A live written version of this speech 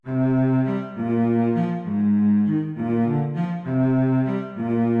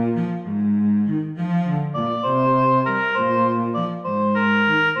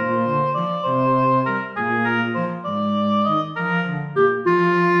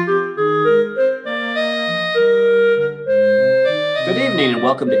and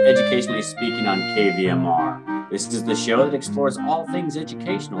welcome to Educationally Speaking on KVMR. This is the show that explores all things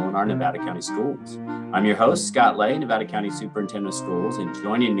educational in our Nevada County schools. I'm your host, Scott Lay, Nevada County Superintendent of Schools, and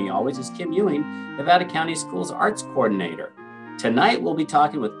joining me always is Kim Ewing, Nevada County Schools Arts Coordinator. Tonight, we'll be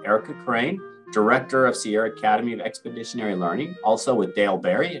talking with Erica Crane, Director of Sierra Academy of Expeditionary Learning, also with Dale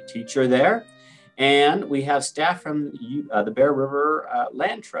Berry, a teacher there, and we have staff from the Bear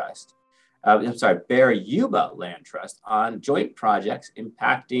Land Trust. Bear Yuba Land Trust on joint projects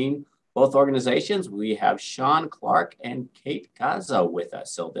impacting both organizations. We have Sean Clark and Kate Gaza with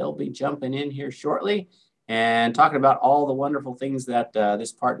us. So they'll be jumping in here shortly and talking about all the wonderful things that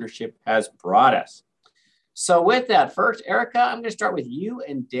this partnership has brought us. So with that, first, Erica, I'm going to start with you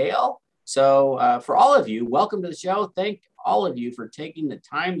and Dale. So for all of you, welcome to the show. Thank all of you for taking the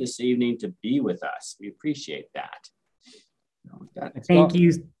time this evening to be with us. We appreciate that. Thank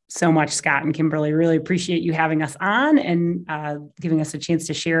you so much, Scott and Kimberly. Really appreciate you having us on and giving us a chance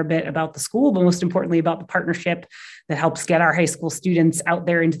to share a bit about the school, but most importantly about the partnership that helps get our high school students out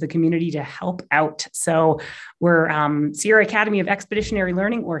there into the community to help out. So we're Sierra Academy of Expeditionary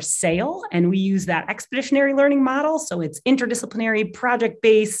Learning, or SAEL, and we use that expeditionary learning model. So it's interdisciplinary,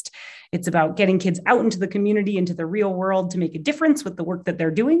 project-based. It's about getting kids out into the community, into the real world to make a difference with the work that they're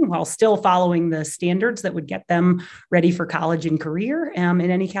doing while still following the standards that would get them ready for college and career in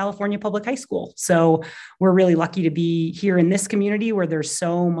any California public high school. So we're really lucky to be here in this community where there's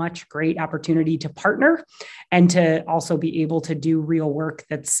so much great opportunity to partner and to also be able to do real work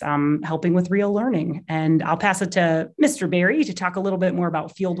that's helping with real learning. And I'll pass it to Mr. Berry to talk a little bit more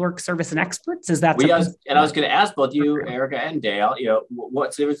about fieldwork service and experts. I was going to ask both you, Erica and Dale,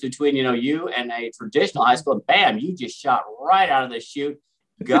 what's the difference between you and a traditional high school, and bam, you just shot right out of the chute,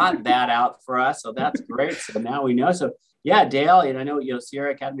 got that out for us. So that's great. So now we know. So yeah, Dale, and I know, Sierra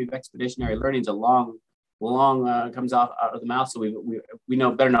Academy of Expeditionary Learning is a long comes out of the mouth. So we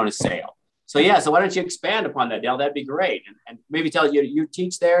know better known as SAEL. So yeah, so why don't you expand upon that, Dale? That'd be great. And maybe tell you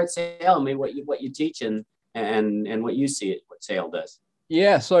teach there at SAEL, and maybe what you teach and what you see what SAEL does.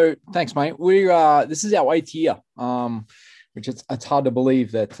 Yeah. So thanks, mate. This is our 8th year. Which it's hard to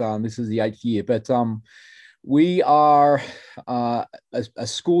believe that this is the 8th year, but we are a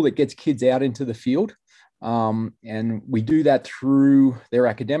school that gets kids out into the field, and we do that through their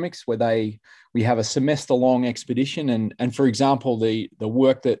academics, where we have a semester-long expedition, and for example, the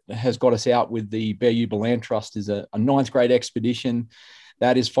work that has got us out with the Bear Yuba Land Trust is a 9th grade expedition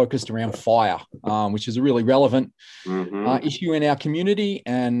that is focused around fire, which is a really relevant issue in our community,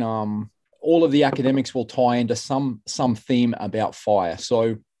 and all of the academics will tie into some theme about fire.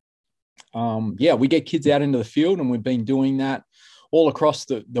 So, we get kids out into the field, and we've been doing that all across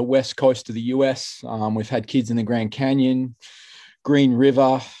the west coast of the US. We've had kids in the Grand Canyon, Green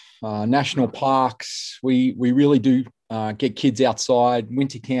River, national parks. We really do get kids outside,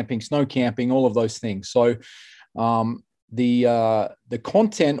 winter camping, snow camping, all of those things. So the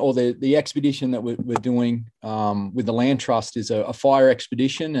content or the expedition that we're doing with the Land Trust is a fire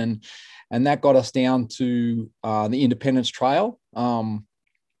expedition, and that got us down to the Independence Trail,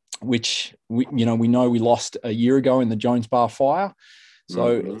 which we know we lost a year ago in the Jones Bar fire. So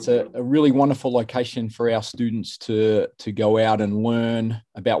it's a really wonderful location for our students to go out and learn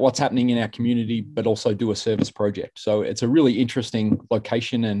about what's happening in our community, but also do a service project. So it's a really interesting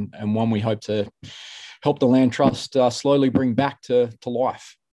location, and one we hope to help the Land Trust slowly bring back to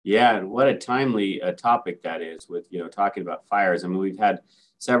life. Yeah, and what a timely topic that is with, talking about fires. I mean, we've had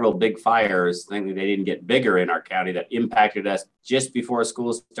several big fires. Thankfully, they didn't get bigger in our county that impacted us just before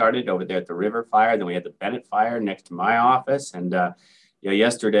school started over there at the River Fire. Then we had the Bennett Fire next to my office. And,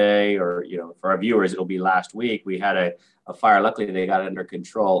 yesterday, or, for our viewers, it'll be last week, we had a fire. Luckily, they got under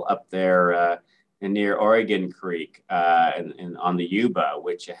control up there near Oregon Creek and on the Yuba,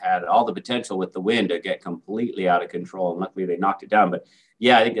 which had all the potential with the wind to get completely out of control. And luckily, they knocked it down. But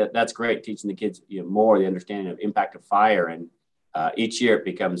yeah, I think that's great, teaching the kids more the understanding of impact of fire. And each year it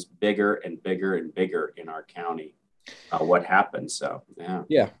becomes bigger and bigger and bigger in our county, what happens. So, yeah.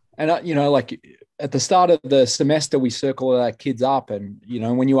 Yeah. And, like at the start of the semester, we circle our kids up. And,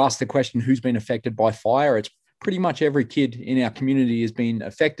 when you ask the question, who's been affected by fire, it's pretty much every kid in our community has been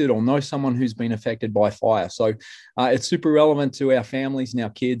affected or knows someone who's been affected by fire. So it's super relevant to our families and our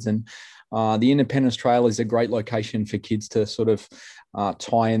kids. And the Independence Trail is a great location for kids to sort of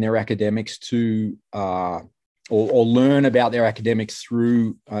tie in their academics to or learn about their academics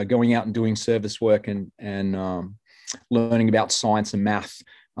through going out and doing service work and learning about science and math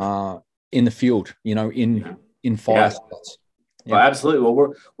in the field, in fire spots. Yeah. Well, absolutely.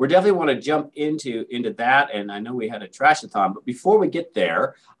 Well, we're definitely want to jump into that. And I know we had a trash-a-thon, but before we get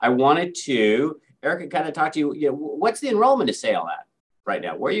there, I wanted to, Erica, kind of talk to you, what's the enrollment of SAEL at? right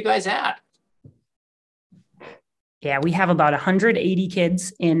now. Where are you guys at? Yeah, we have about 180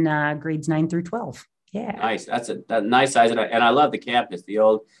 kids in grades 9 through 12. Yeah. Nice. That's a nice size. And I love the campus, the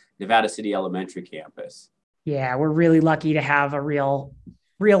old Nevada City Elementary campus. Yeah, we're really lucky to have a real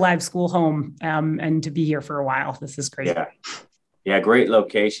live school home and to be here for a while. This is great. Yeah, great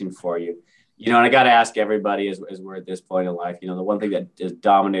location for you. And I got to ask everybody as we're at this point in life, the one thing that has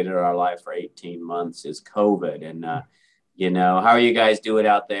dominated our life for 18 months is COVID. And, how are you guys doing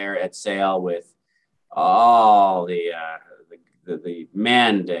out there at SAEL with all the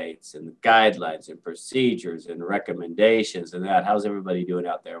mandates and the guidelines and procedures and recommendations and that? How's everybody doing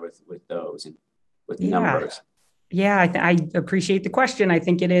out there with those and with numbers? Yeah, I appreciate the question. I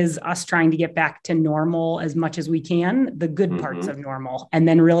think it is us trying to get back to normal as much as we can, the good parts of normal, and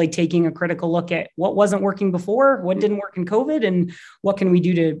then really taking a critical look at what wasn't working before, what didn't work in COVID, and what can we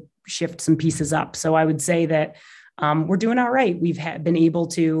do to shift some pieces up. So I would say that we're doing all right. We've been able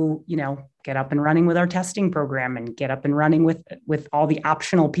to, get up and running with our testing program and get up and running with all the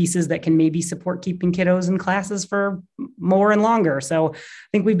optional pieces that can maybe support keeping kiddos in classes for more and longer. So I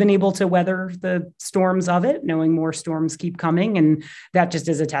think we've been able to weather the storms of it, knowing more storms keep coming. And that just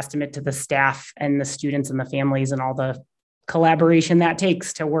is a testament to the staff and the students and the families and all the collaboration that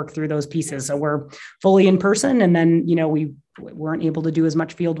takes to work through those pieces. So we're fully in person. And then, we weren't able to do as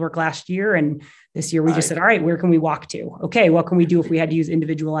much field work last year. And this year we just said, all right, where can we walk to? Okay, what can we do if we had to use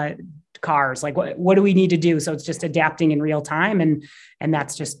individual cars? Like what do we need to do? So it's just adapting in real time. And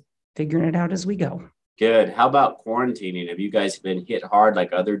that's just figuring it out as we go. Good. How about quarantining? Have you guys been hit hard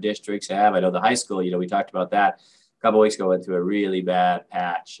like other districts have? I know the high school, we talked about that a couple of weeks ago, went through a really bad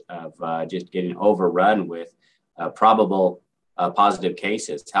patch of just getting overrun with probable positive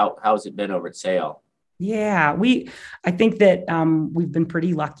cases. How has it been over at SAEL? Yeah, I think that we've been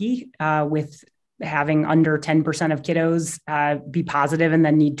pretty lucky with having under 10% of kiddos be positive and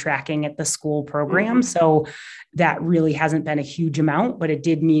then need tracking at the school program. So that really hasn't been a huge amount, but it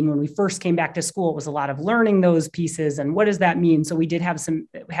did mean when we first came back to school, it was a lot of learning those pieces. And what does that mean? So we did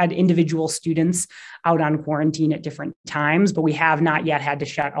had individual students out on quarantine at different times, but we have not yet had to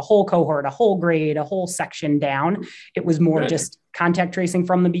shut a whole cohort, a whole grade, a whole section down. It was more just contact tracing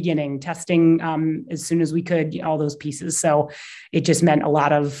from the beginning, testing as soon as we could, all those pieces. So it just meant a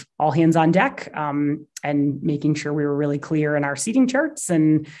lot of all hands on deck and making sure we were really clear in our seating charts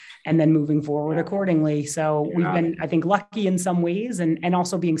and then moving forward accordingly. So we've been, I think, lucky in some ways and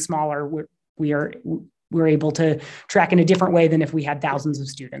also being smaller, we're able to track in a different way than if we had thousands of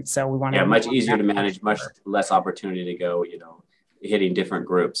students. So we want to much easier to manage, much less opportunity to go, hitting different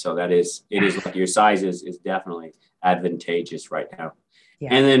groups. So it is like your size is definitely advantageous right now.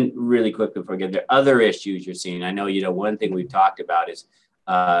 Yeah. And then really quickly before I get there, other issues you're seeing. I know, one thing we've talked about is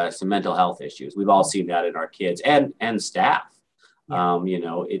some mental health issues. We've all seen that in our kids and staff. Yeah.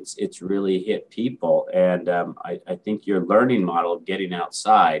 It's really hit people. And I think your learning model of getting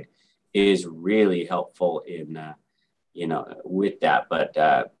outside is really helpful in, with that,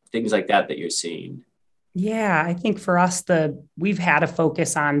 but things like that you're seeing. Yeah, I think for us, we've had a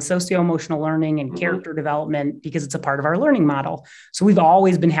focus on socio-emotional learning and character development because it's a part of our learning model. So we've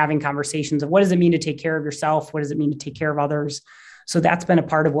always been having conversations of what does it mean to take care of yourself? What does it mean to take care of others? So that's been a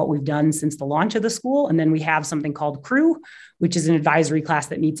part of what we've done since the launch of the school. And then we have something called Crew, which is an advisory class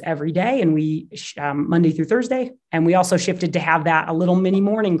that meets every day and we Monday through Thursday. And we also shifted to have that a little mini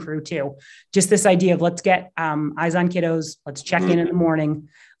morning crew too. Just this idea of let's get eyes on kiddos. Let's check in the morning.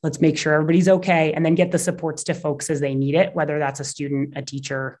 Let's make sure everybody's okay. And then get the supports to folks as they need it, whether that's a student, a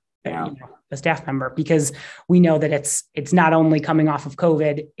teacher, a staff member, because we know that it's not only coming off of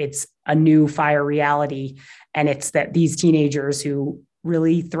COVID, it's a new fire reality. And it's that these teenagers who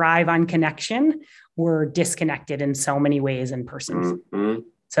really thrive on connection were disconnected in so many ways in person.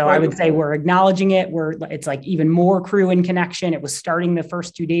 So I would say we're acknowledging it. It's like even more crew and connection. It was starting the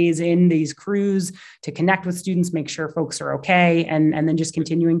first 2 days in these crews to connect with students, make sure folks are okay, and then just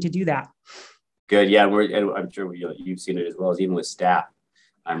continuing to do that. Good. Yeah. And I'm sure you've seen it as well as even with staff.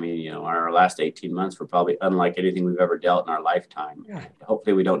 I mean, our last 18 months were probably unlike anything we've ever dealt in our lifetime. Yeah.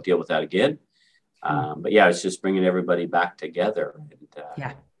 Hopefully we don't deal with that again. But yeah, it's just bringing everybody back together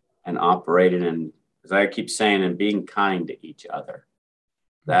and operating. And as I keep saying, and being kind to each other.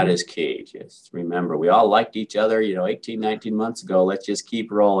 That is key. Just remember, we all liked each other, 18, 19 months ago. Let's just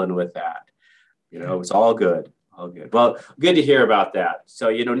keep rolling with that. It's all good. All good. Well, good to hear about that.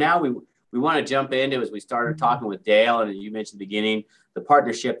 So, now we want to jump into, as we started talking with Dale, and you mentioned at the beginning, the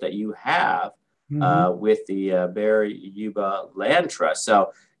partnership that you have with the Bear Yuba Land Trust.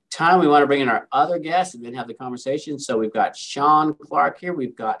 So, we want to bring in our other guests and then have the conversation. So we've got Sean Clark here.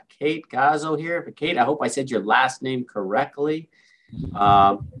 We've got Kate Gazzo here. Kate, I hope I said your last name correctly.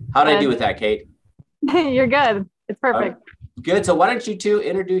 How'd I do with that, Kate? You're good. It's perfect. Good. So why don't you two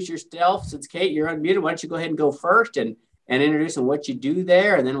introduce yourself? Since Kate, you're unmuted, why don't you go ahead and go first and introduce and what you do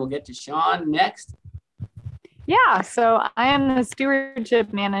there, and then we'll get to Sean next. Yeah, so I am the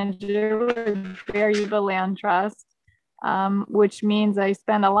stewardship manager with Bear Yuba Land Trust, which means I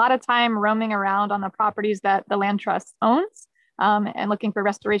spend a lot of time roaming around on the properties that the land trust owns, and looking for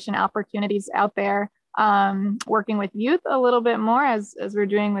restoration opportunities out there, working with youth a little bit more as we're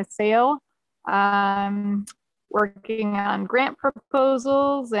doing with SAEL, working on grant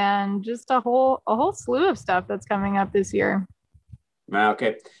proposals, and just a whole slew of stuff that's coming up this year.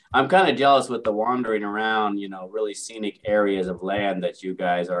 Okay. I'm kind of jealous with the wandering around, really scenic areas of land that you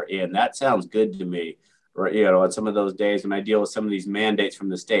guys are in. That sounds good to me. Or, on some of those days when I deal with some of these mandates from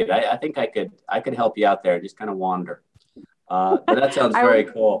the state, I think I could help you out there, just kind of wander. But that sounds very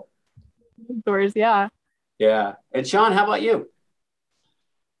cool. Doors, yeah. Yeah. And Sean, how about you?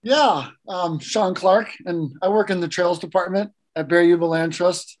 Yeah, Sean Clark, and I work in the Trails Department at Bear Yuba Land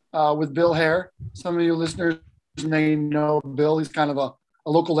Trust with Bill Hare. Some of you listeners may know Bill. He's kind of a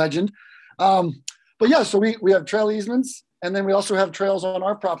local legend. But yeah, so we have trail easements, and then we also have trails on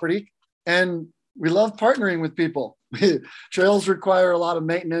our property, and we love partnering with people. Trails require a lot of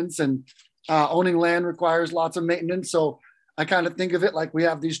maintenance, and owning land requires lots of maintenance. So I kind of think of it like we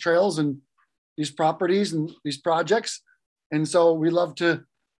have these trails and these properties and these projects. And so we love to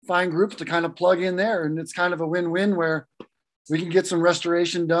find groups to kind of plug in there. And it's kind of a win-win where we can get some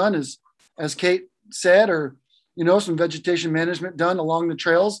restoration done, as Kate said, or, some vegetation management done along the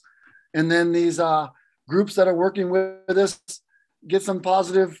trails. And then these groups that are working with us get some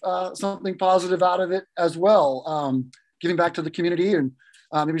positive, something positive out of it as well, giving back to the community and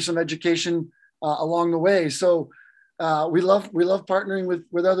maybe some education along the way. So we love partnering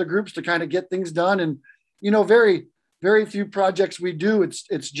with other groups to kind of get things done. And, very, very few projects we do,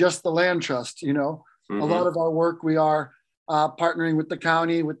 it's just the land trust, Mm-hmm. A lot of our work, we are partnering with the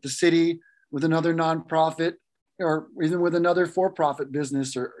county, with the city, with another nonprofit, or even with another for-profit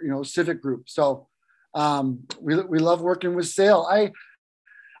business or, civic group. So we love working with SAEL.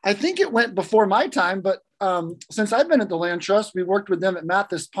 I think it went before my time, but since I've been at the land trust, we worked with them at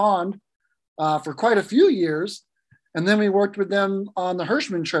Mathis Pond for quite a few years. And then we worked with them on the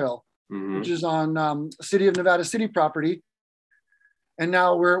Hirschman Trail, mm-hmm. which is on City of Nevada City property. And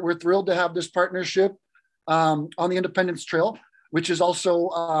now we're thrilled to have this partnership on the Independence Trail, which is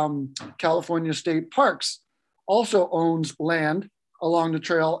also California State Parks, also owns land along the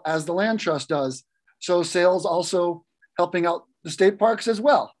trail as the land trust does. So SAEL's also helping out the state parks as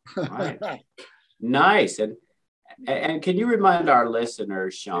well. Right. Nice. And can you remind our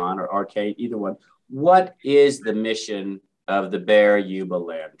listeners, Sean or Kate, either one, what is the mission of the Bear Yuba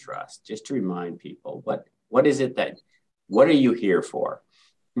Land Trust? Just to remind people, what is it what are you here for?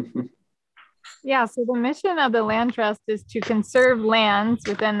 Yeah, so the mission of the Land Trust is to conserve lands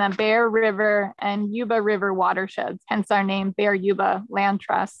within the Bear River and Yuba River watersheds, hence our name, Bear Yuba Land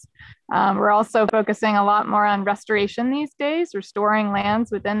Trust. We're also focusing a lot more on restoration these days, restoring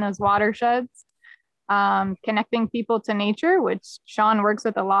lands within those watersheds, connecting people to nature, which Sean works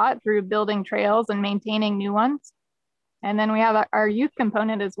with a lot through building trails and maintaining new ones. And then we have our youth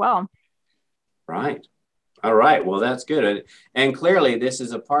component as well. Right. All right. Well, that's good. And clearly this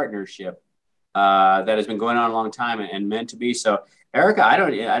is a partnership that has been going on a long time and meant to be. So, Erica, I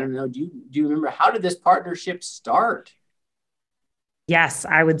don't know. Do you remember, how did this partnership start? Yes,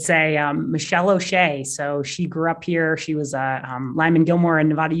 I would say Michelle O'Shea. So she grew up here. She was a Lyman Gilmore and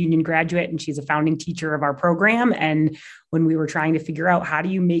Nevada Union graduate, and she's a founding teacher of our program. And when we were trying to figure out how do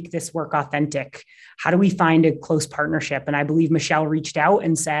you make this work authentic, how do we find a close partnership? And I believe Michelle reached out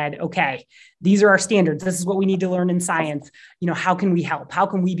and said, okay, these are our standards. This is what we need to learn in science. How can we help? How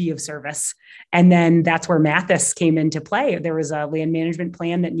can we be of service? And then that's where Mathis came into play. There was a land management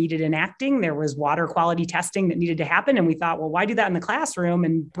plan that needed enacting. There was water quality testing that needed to happen. And we thought, well, why do that in the classroom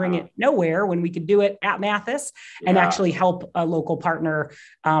and bring it nowhere when we could do it at Mathis and actually help a local partner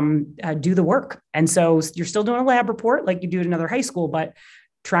do the work? And so you're still doing a lab report like you do at another high school, but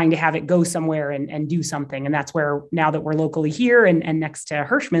trying to have it go somewhere and do something. And that's where, now that we're locally here and next to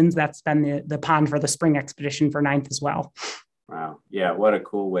Hirschman's, that's been the pond for the spring expedition for 9th as well. Wow. Yeah. What a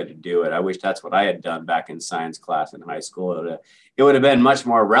cool way to do it. I wish that's what I had done back in science class in high school. It would have been much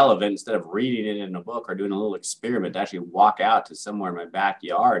more relevant, instead of reading it in a book or doing a little experiment, to actually walk out to somewhere in my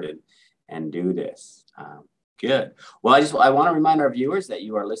backyard and do this. Good. Well, I want to remind our viewers that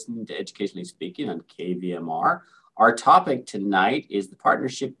you are listening to Educationally Speaking on KVMR. Our topic tonight is the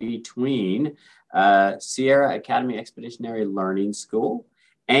partnership between Sierra Academy Expeditionary Learning School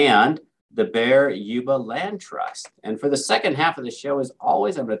and the Bear Yuba Land Trust. And for the second half of the show, as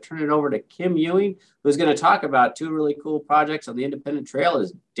always, I'm going to turn it over to Kim Ewing, who's going to talk about two really cool projects on the Independent Trail,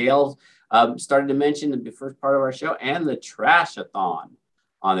 as Dale started to mention in the first part of our show, and the Trash-a-thon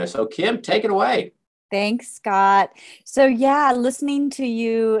on there. So Kim, take it away. Thanks, Scott. So yeah, listening to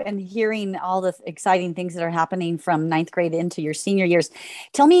you and hearing all the exciting things that are happening from ninth grade into your senior years.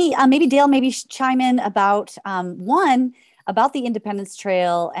 Tell me, maybe Dale, maybe chime in about one, about the Independence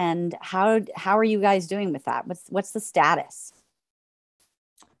Trail and how are you guys doing with that? What's the status?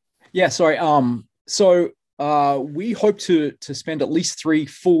 Yeah, sorry. We hope to spend at least 3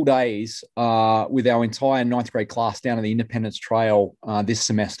 full days with our entire ninth grade class down at the Independence Trail this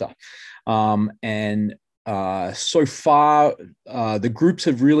semester. So far, the groups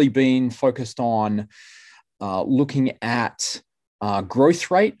have really been focused on looking at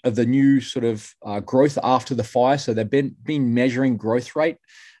growth rate of the new sort of growth after the fire. So they've been measuring growth rate.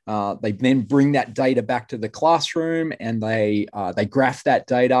 They then bring that data back to the classroom and they graph that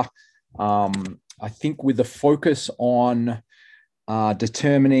data. I think with the focus on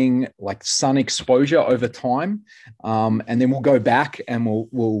determining like sun exposure over time, and then we'll go back and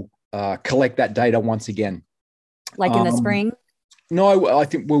we'll collect that data once again. Like in the spring? No, I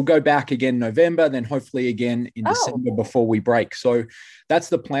think we'll go back again November, then hopefully again in December before we break. So that's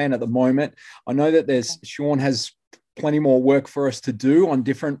the plan at the moment. I know that Sean has plenty more work for us to do on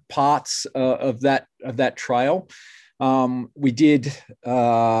different parts of that trail.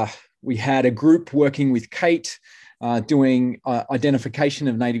 We had a group working with Kate, doing identification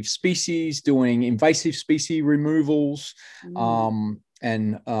of native species, doing invasive species removals,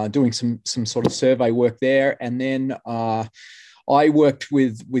 and doing some sort of survey work there. And then I worked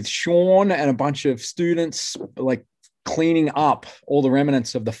with Sean and a bunch of students, like cleaning up all the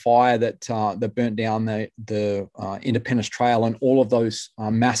remnants of the fire that burnt down the Independence Trail and all of those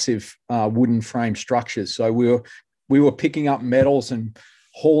massive wooden frame structures. So we were picking up metals and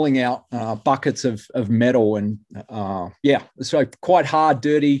hauling out buckets of metal, and so quite hard,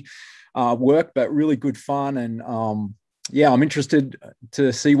 dirty work, but really good fun. And I'm interested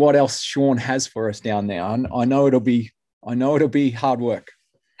to see what else Sean has for us down there. I know it'll be hard work.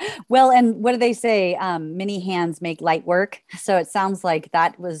 Well, and what do they say? Many hands make light work. So it sounds like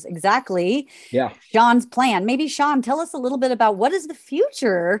that was exactly Sean's plan. Maybe Sean, tell us a little bit about what is the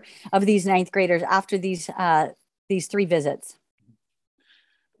future of these ninth graders after these 3 visits.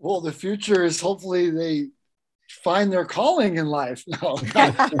 Well, the future is hopefully they find their calling in life. No,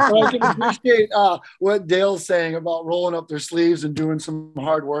 I can appreciate what Dale's saying about rolling up their sleeves and doing some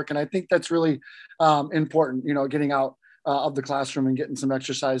hard work. And I think that's really important, getting out of the classroom and getting some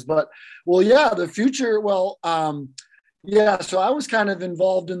exercise. But, the future, so I was kind of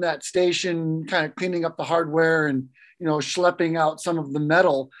involved in that station, kind of cleaning up the hardware and, schlepping out some of the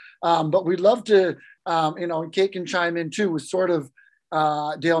metal. But we'd love to, and Kate can chime in too, with sort of,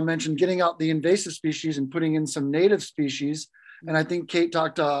 Dale mentioned getting out the invasive species and putting in some native species. And I think Kate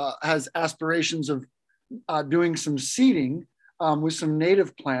has aspirations of doing some seeding with some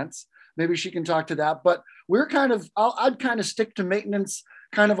native plants. Maybe she can talk to that. But we're I'd kind of stick to maintenance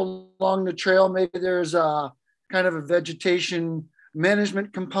kind of along the trail. Maybe there's a kind of a vegetation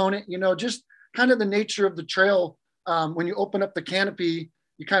management component, just kind of the nature of the trail. When you open up the canopy,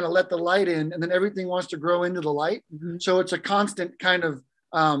 you kind of let the light in and then everything wants to grow into the light. Mm-hmm. So it's a constant kind of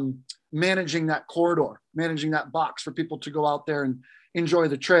managing that corridor, managing that box for people to go out there and enjoy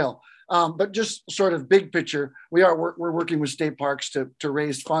the trail. But just sort of big picture, we're working with state parks to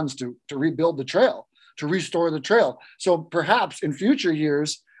raise funds to rebuild the trail, to restore the trail. So perhaps in future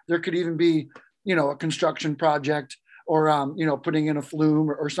years, there could even be, a construction project or, putting in a flume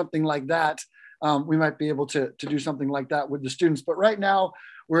or something like that. We might be able to do something like that with the students. But right now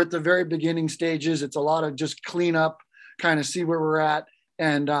we're at the very beginning stages. It's a lot of just clean up, kind of see where we're at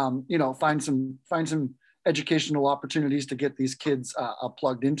and, find some educational opportunities to get these kids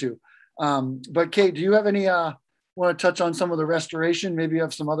plugged into. But Kate, do you have any, want to touch on some of the restoration? Maybe you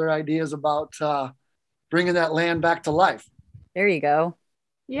have some other ideas about bringing that land back to life. There you go.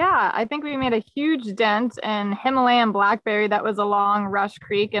 Yeah, I think we made a huge dent in Himalayan blackberry that was along Rush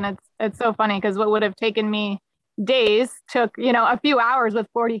Creek. And it's so funny because what would have taken me days took, a few hours with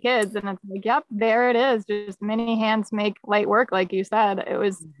 40 kids. And it's like, yep, there it is. Just many hands make light work. Like you said, it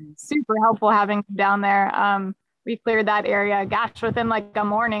was super helpful having them down there. We cleared that area, within like a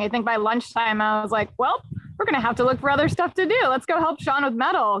morning. I think by lunchtime, I was like, well, we're going to have to look for other stuff to do. Let's go help Sean with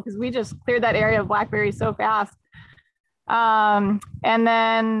metal because we just cleared that area of blackberry so fast. And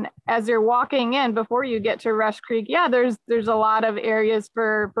then as you're walking in before you get to Rush Creek, there's a lot of areas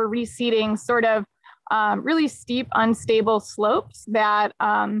for reseeding sort of really steep, unstable slopes that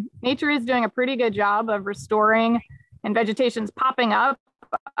nature is doing a pretty good job of restoring, and vegetation's popping up.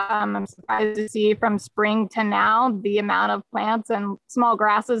 I'm surprised to see from spring to now the amount of plants and small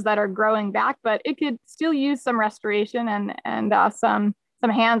grasses that are growing back, but it could still use some restoration and some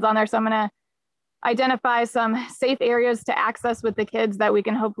hands on there. So I'm going to identify some safe areas to access with the kids that we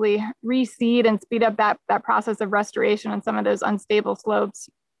can hopefully reseed and speed up that process of restoration on some of those unstable slopes.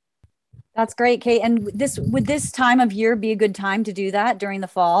 That's great, Kate. And would this time of year be a good time to do that during the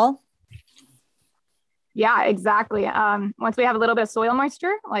fall? Yeah, exactly. Once we have a little bit of soil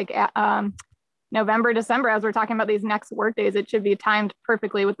moisture, like November, December, as we're talking about these next work days, it should be timed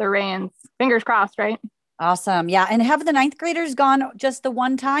perfectly with the rains. Fingers crossed, right? Awesome. Yeah. And have the ninth graders gone just the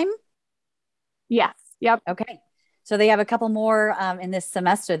one time? Yes. Yep. Okay. So they have a couple more in this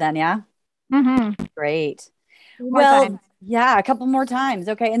semester then, yeah? Mm-hmm. Great. Well, yeah, a couple more times.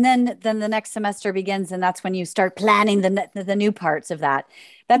 Okay. And then the next semester begins, and that's when you start planning the new parts of that.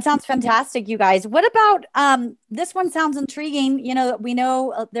 That sounds fantastic, you guys. What about this one? Sounds intriguing. You know, we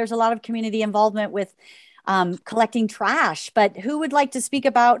know there's a lot of community involvement with collecting trash, but who would like to speak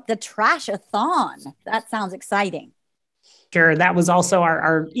about the trash-a-thon? That sounds exciting. Sure. That was also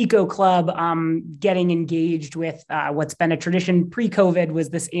our Eco Club getting engaged with what's been a tradition pre-COVID was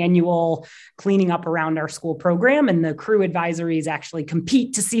this annual cleaning up around our school program. And the crew advisories actually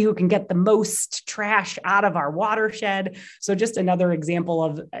compete to see who can get the most trash out of our watershed. So just another example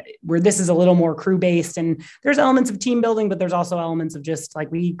of where this is a little more crew-based. And there's elements of team building, but there's also elements of just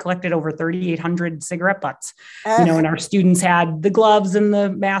like we collected over 3,800 cigarette butts, you know, and our students had the gloves and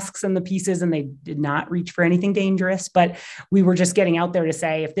the masks and the pieces, and they did not reach for anything dangerous. But we were just getting out there to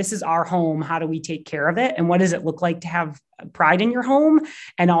say, if this is our home, how do we take care of it? And what does it look like to have pride in your home?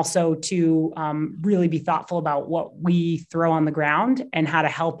 And also to really be thoughtful about what we throw on the ground and how to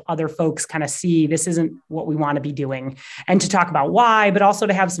help other folks kind of see this isn't what we want to be doing, and to talk about why, but also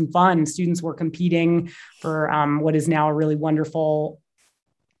to have some fun. Students were competing for what is now a really wonderful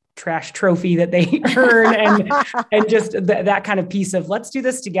trash trophy that they earn, and just that kind of piece of let's do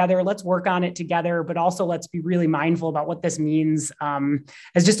this together, let's work on it together, but also let's be really mindful about what this means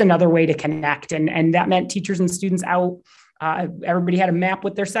as just another way to connect. And that meant teachers and students out. Everybody had a map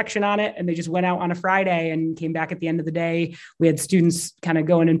with their section on it, and they just went out on a Friday and came back at the end of the day. We had students kind of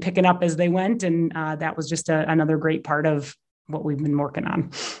going and picking up as they went, and that was just another great part of what we've been working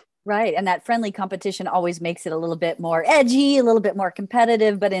on. Right. And that friendly competition always makes it a little bit more edgy, a little bit more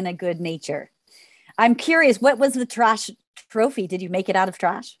competitive, but in a good nature. I'm curious, what was the trash trophy? Did you make it out of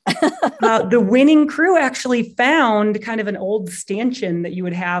trash? The winning crew actually found kind of an old stanchion that you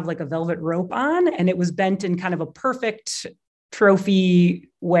would have like a velvet rope on, and it was bent in kind of a perfect trophy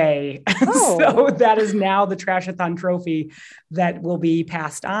way. Oh. So that is now the Trash-a-thon trophy that will be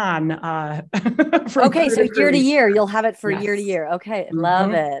passed on. Okay, so year to year, you'll have it for year to year. Okay,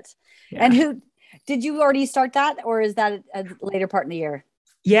 love it. Yeah. And who did you already start that, or is that a later part in the year?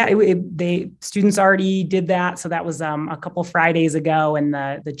 Yeah, the students already did that. So that was a couple Fridays ago, and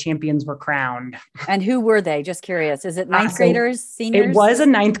the champions were crowned. And who were they? Just curious. Is it ninth graders, seniors? It was a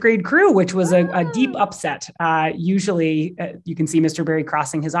ninth grade crew, which was a deep upset. Usually you can see Mr. Berry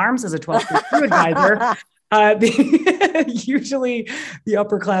crossing his arms as a 12th grade crew advisor. Usually the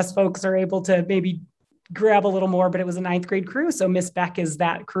upper class folks are able to maybe grab a little more, but it was a ninth grade crew. So Miss Beck is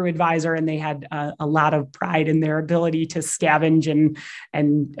that crew advisor, and they had a lot of pride in their ability to scavenge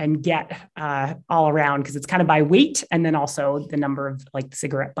and get all around, because it's kind of by weight, and then also the number of like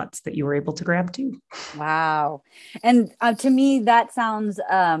cigarette butts that you were able to grab too. Wow. And to me, that sounds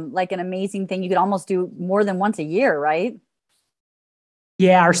like an amazing thing. You could almost do more than once a year, right?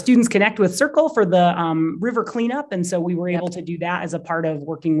 Yeah, our students connect with Circle for the river cleanup. And so we were able to do that as a part of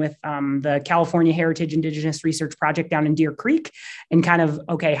working with the California Heritage Indigenous Research Project down in Deer Creek, and kind of,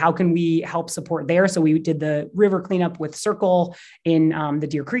 okay, how can we help support there? So we did the river cleanup with Circle in the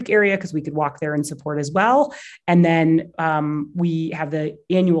Deer Creek area, because we could walk there and support as well. And then we have the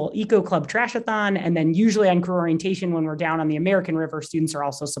annual Eco Club Trash-a-thon. And then usually on crew orientation, when we're down on the American River, students are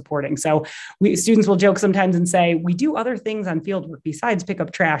also supporting. So students will joke sometimes and say, we do other things on field work besides pick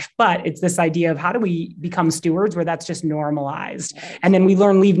up trash, but it's this idea of how do we become stewards where that's just normalized. And then we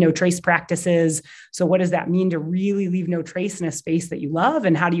learn leave no trace practices. So what does that mean to really leave no trace in a space that you love?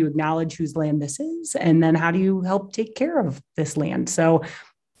 And how do you acknowledge whose land this is? And then how do you help take care of this land? So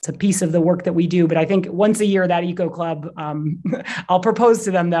it's a piece of the work that we do. But I think once a year, that Eco Club, I'll propose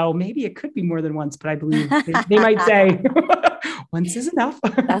to them though, maybe it could be more than once, but I believe they might say once is enough.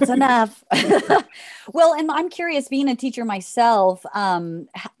 That's enough. Well, and I'm curious, being a teacher myself,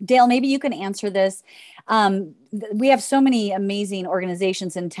 Dale, maybe you can answer this. We have so many amazing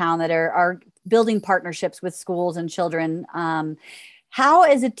organizations in town that are building partnerships with schools and children. How,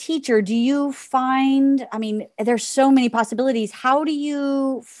 as a teacher, do you find, I mean, there's so many possibilities. How do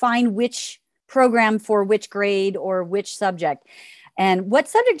you find which program for which grade or which subject? And what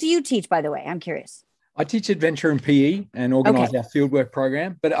subject do you teach, by the way? I'm curious. I teach adventure and PE and organize our fieldwork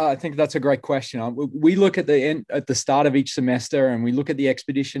program, but I think that's a great question. We look at the start of each semester, and we look at the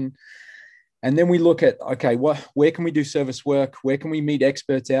expedition, and then we look at, okay, where can we do service work? Where can we meet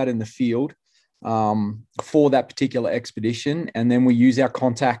experts out in the field for that particular expedition? And then we use our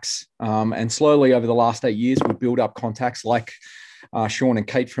contacts, and slowly over the last 8 years, we build up contacts like Sean and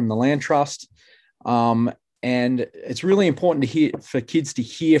Kate from the Land Trust. And it's really important for kids to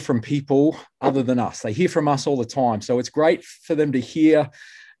hear from people other than us. They hear from us all the time. So it's great for them to hear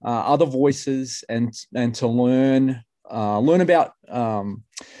other voices and to learn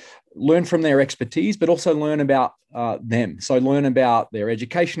from their expertise, but also learn about them. So learn about their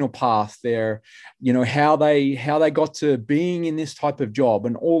educational path, their, how they got to being in this type of job,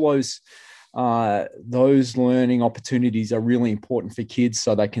 and all those learning opportunities are really important for kids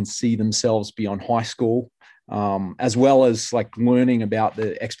so they can see themselves beyond high school, as well as like learning about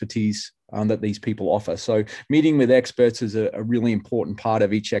the expertise that these people offer. So meeting with experts is a really important part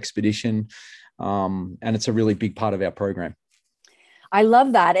of each expedition, and it's a really big part of our program. I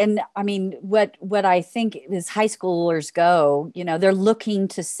love that. And I mean, what I think is high schoolers go, they're looking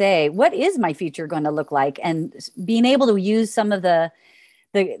to say, what is my future going to look like? And being able to use some of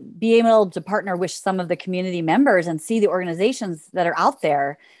be able to partner with some of the community members and see the organizations that are out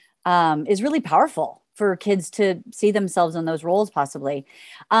there is really powerful for kids to see themselves in those roles, possibly.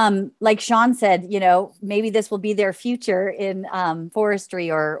 Like Sean said, maybe this will be their future in forestry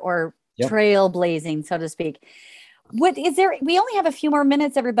or trailblazing, so to speak. We only have a few more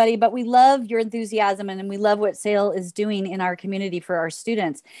minutes, everybody, but we love your enthusiasm and we love what SAEL is doing in our community for our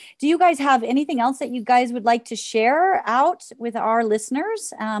students. Do you guys have anything else that you guys would like to share out with our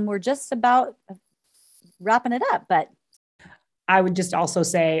listeners? We're just about wrapping it up, but. I would just also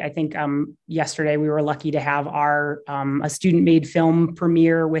say, I think yesterday we were lucky to have our a student-made film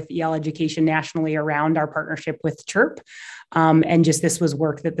premiere with EL Education nationally around our partnership with CHIRP. And just this was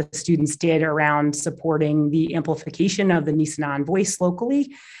work that the students did around supporting the amplification of the Nisenan voice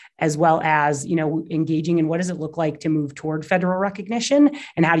locally, as well as, engaging in what does it look like to move toward federal recognition,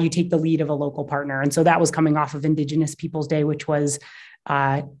 and how do you take the lead of a local partner? And so that was coming off of Indigenous Peoples Day, which was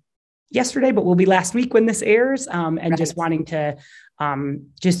yesterday, but will be last week when this airs, and right. Just wanting to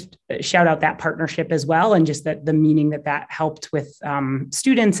just shout out that partnership as well, and just that the meaning that helped with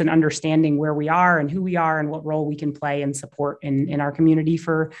students and understanding where we are and who we are and what role we can play and support in our community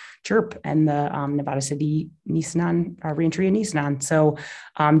for CHIRP and the Nevada City Nisenan reentry in Nisenan. So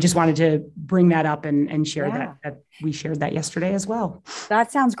just wanted to bring that up and share that we shared that yesterday as well. That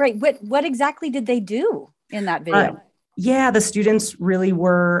sounds great. What exactly did they do in that video? The students really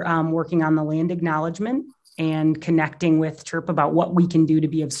were working on the land acknowledgement and connecting with CHIRP about what we can do to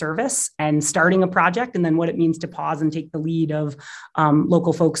be of service and starting a project, and then what it means to pause and take the lead of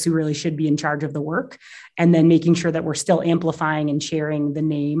local folks who really should be in charge of the work, and then making sure that we're still amplifying and sharing the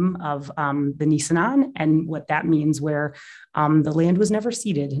name of the Nisenan and what that means, where the land was never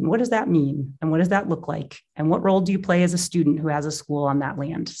ceded. And what does that mean? And what does that look like? And what role do you play as a student who has a school on that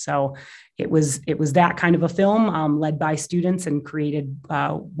land? So it was that kind of a film led by students and created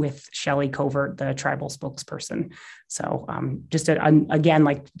with Shelley Covert, the tribal spokesperson. So just again,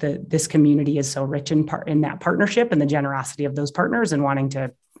 like this community is so rich in that partnership and the generosity of those partners, and wanting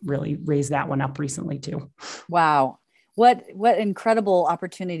to really raise that one up recently too. Wow. What incredible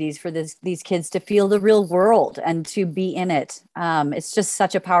opportunities for these kids to feel the real world and to be in it. It's just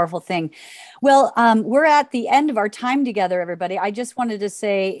such a powerful thing. Well, we're at the end of our time together, everybody. I just wanted to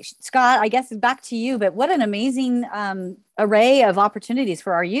say, Scott, I guess back to you, but what an amazing array of opportunities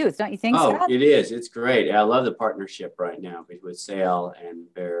for our youth, don't you think, Scott? It is. It's great. I love the partnership right now with SAEL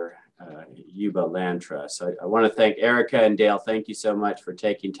and Bear Yuba Land Trust. So I want to thank Erica and Dale. Thank you so much for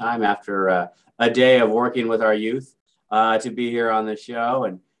taking time after a day of working with our youth to be here on the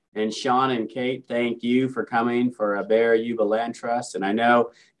show. And Sean and Kate, thank you for coming for Bear Yuba Land Trust. And I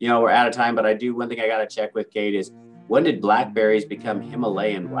know, we're out of time, but one thing I got to check with Kate is, when did blackberries become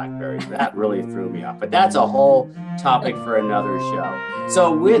Himalayan blackberries? That really threw me off, but that's a whole topic for another show.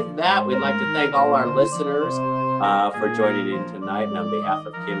 So with that, we'd like to thank all our listeners for joining in tonight. And on behalf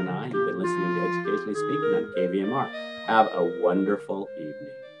of Kim and I, you've been listening to Educationally Speaking on KVMR. Have a wonderful evening.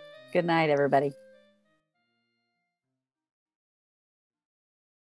 Good night, everybody.